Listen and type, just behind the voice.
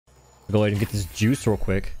Go ahead and get this juice real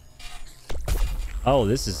quick. Oh,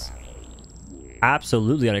 this is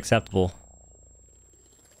absolutely unacceptable.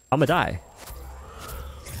 I'm gonna die.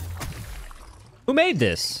 Who made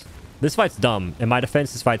this? This fight's dumb. In my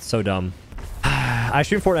defense, this fight's so dumb. I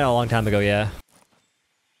streamed Fortnite a long time ago, yeah.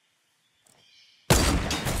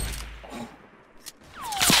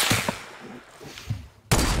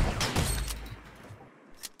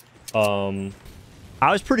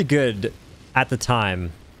 I was pretty good at the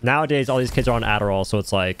time. Nowadays, all these kids are on Adderall, so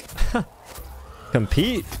it's like...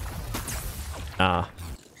 compete? Nah.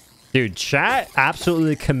 Dude, chat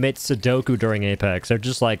absolutely commits Sudoku during Apex. They're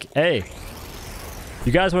just like, hey,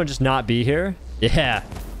 you guys want to just not be here? Yeah.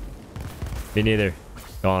 Me neither.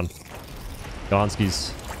 Gone.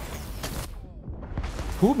 Gonskis.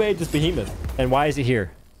 Who made this behemoth? And why is it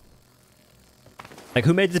here? Like,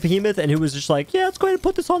 who made this behemoth and who was just like, yeah, let's go ahead and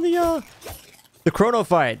put this on the Chrono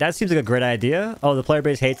Fight. That seems like a great idea. Oh, the player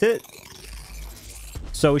base hates it?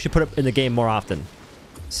 So we should put it in the game more often.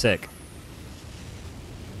 Sick.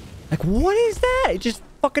 Like, what is that? It just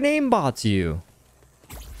fucking aimbots you.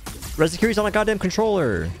 Res security's on a goddamn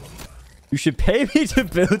controller. You should pay me to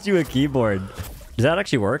build you a keyboard. Does that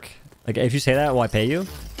actually work? Like, if you say that, will I pay you?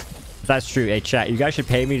 If that's true, hey, chat, you guys should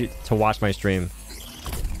pay me to watch my stream.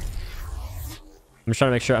 I'm trying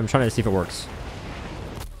to make sure. I'm trying to see if it works.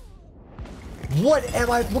 What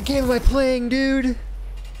game am I playing, dude?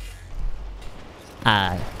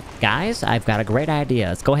 Guys, I've got a great idea.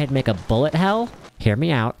 Let's go ahead and make a bullet hell. Hear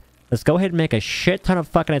me out. Let's go ahead and make a shit ton of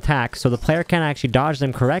fucking attacks so the player can't actually dodge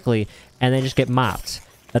them correctly and then just get mopped.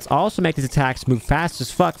 Let's also make these attacks move fast as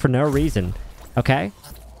fuck for no reason. Okay?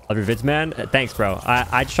 Love your vids, man. Thanks, bro.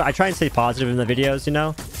 I try and stay positive in the videos, you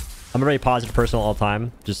know? I'm a very positive person all the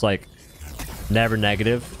time. Just like, never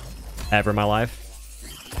negative ever in my life.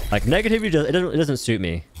 Like, negativity, it doesn't suit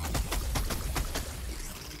me.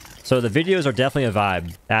 So the videos are definitely a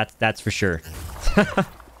vibe. That's for sure.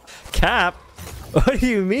 Cap? What do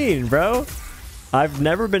you mean, bro? I've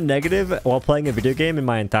never been negative while playing a video game in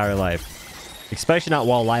my entire life. Especially not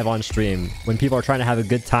while live on stream. When people are trying to have a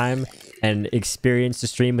good time and experience the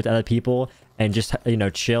stream with other people and just, you know,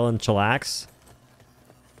 chill and chillax.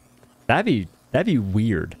 That'd be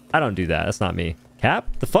weird. I don't do that. That's not me. Cap?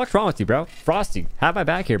 The fuck's wrong with you, bro? Frosty, have my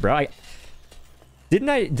back here, bro. Didn't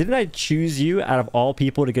I choose you out of all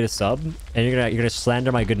people to get a sub? And you're gonna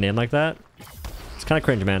slander my good name like that? It's kind of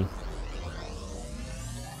cringe, man.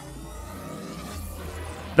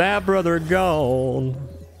 That brother gone.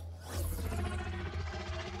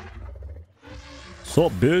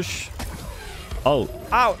 Sup, bish? Oh,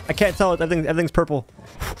 ow! I can't tell. Everything's purple.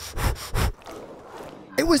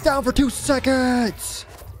 It was down for 2 seconds.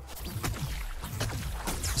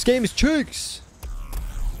 This game is cheeks.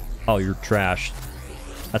 Oh, you're trash.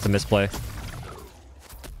 That's a misplay.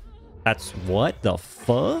 That's what the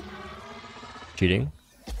fuck? Cheating.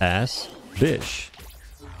 Ass. Bish.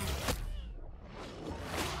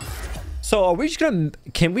 So are we just gonna...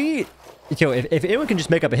 Can we... Yo, if anyone can just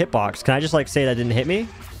make up a hitbox, can I just like say that didn't hit me?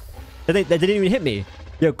 That didn't even hit me.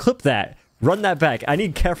 Yo, clip that. Run that back. I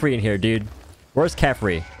need Kefri in here, dude. Where's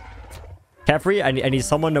Kefri? Kefri, I need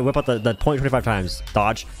someone to whip out the point 25 times.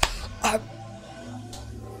 Dodge.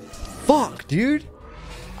 Fuck, dude.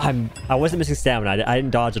 I wasn't missing stamina. I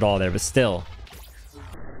didn't dodge at all there, but still.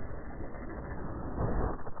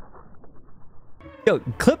 Yo,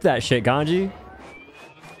 clip that shit, Ganji.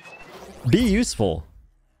 Be useful.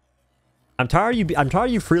 I'm tired of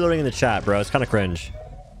you freeloading in the chat, bro. It's kind of cringe.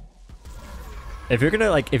 If you're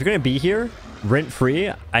gonna be here rent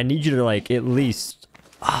free, I need you to like at least.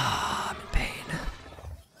 I'm in pain.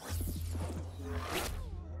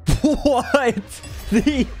 What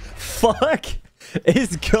the fuck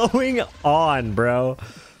is going on, bro?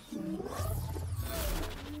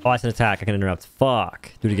 Oh, it's an attack. I can interrupt.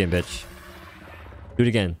 Fuck. Do it again, bitch. Do it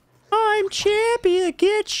again. I'm champion.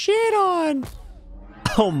 Get shit on.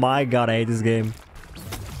 Oh my god, I hate this game.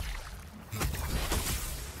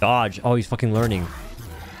 Dodge. Oh, he's fucking learning.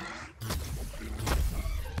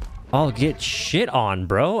 Oh, get shit on,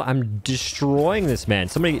 bro. I'm destroying this man.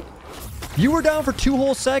 Somebody... You were down for 2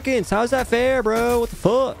 whole seconds. How's that fair, bro? What the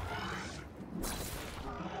fuck?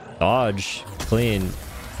 Dodge. Clean.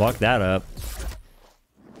 Fuck that up.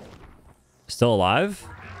 Still alive?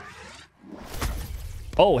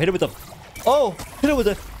 Oh, hit it with the... Oh, hit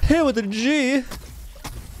it with the G.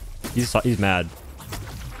 He's mad.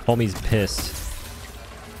 Homie's pissed.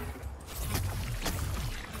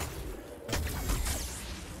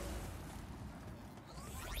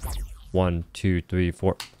 One, two, three,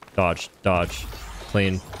 four. Dodge, dodge.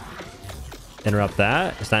 Clean. Interrupt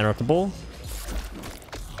that. It's not interruptible.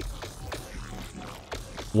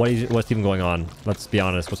 What's even going on? Let's be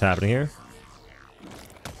honest. What's happening here?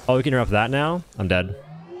 Oh, we can interrupt that now? I'm dead.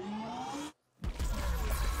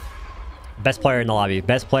 Best player in the lobby.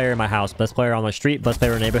 Best player in my house. Best player on my street. Best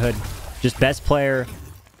player in the neighborhood. Just best player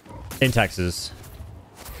in Texas.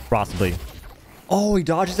 Possibly. Oh, he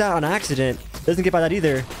dodges that on accident. Doesn't get by that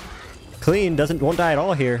either. Clean. Won't die at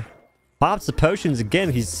all here. Pops the potions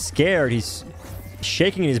again. He's scared. He's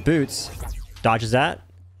shaking in his boots. Dodges that.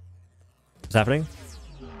 What's happening?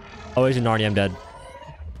 Oh, he's in Narnia. I'm dead.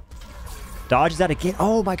 Dodges that again.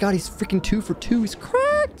 Oh my god, he's freaking 2 for 2. He's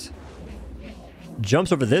cracked.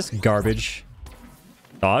 Jumps over this garbage.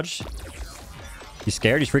 Dodge. He's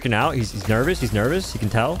scared. He's freaking out. He's nervous. He's nervous. You can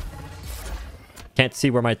tell. Can't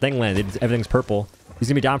see where my thing landed. Everything's purple. He's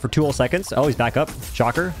gonna be down for 2 whole seconds. Oh, he's back up.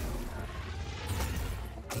 Shocker.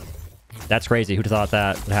 That's crazy. Who'd have thought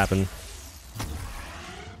that would happen?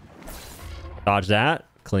 Dodge that.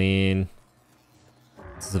 Clean.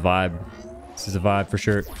 This is a vibe. This is a vibe for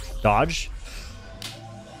sure. Dodge.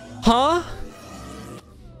 Huh?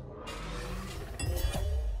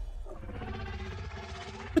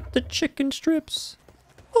 With the chicken strips.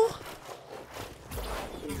 Oh.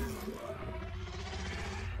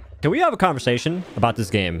 Can we have a conversation about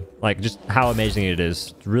this game? Like, just how amazing it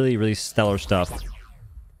is. Really, really stellar stuff.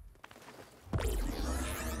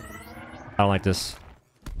 I don't like this.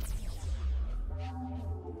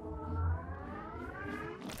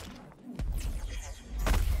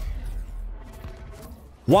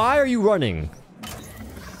 Why are you running?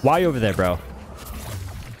 Why are you over there, bro?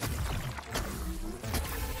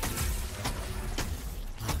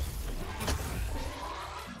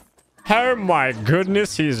 Oh my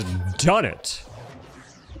goodness, he's done it.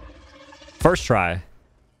 First try.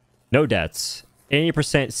 No deaths.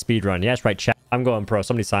 80% speed run. Yeah, that's right, chat. I'm going pro.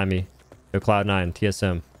 Somebody sign me. Go Cloud9,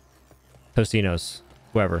 TSM. Tostinos.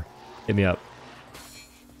 Whoever. Hit me up.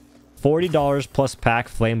 $40 plus pack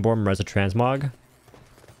Flameborn Reza Transmog.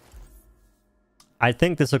 I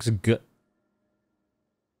think this looks good.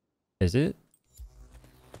 Is it?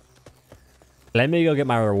 Let me go get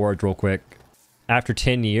my rewards real quick. After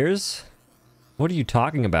 10 years? What are you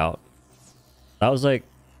talking about? That was like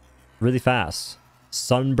really fast.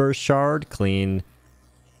 Sunburst Shard, clean.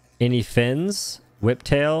 Any fins?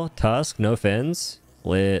 Whiptail, Tusk, no fins.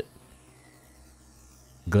 Lit.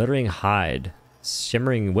 Glittering Hide.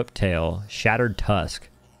 Shimmering Whiptail. Shattered Tusk.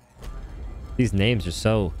 These names are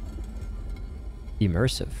so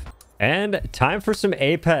immersive. And time for some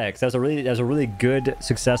Apex. That was a really good,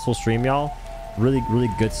 successful stream, y'all. Really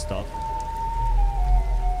good stuff.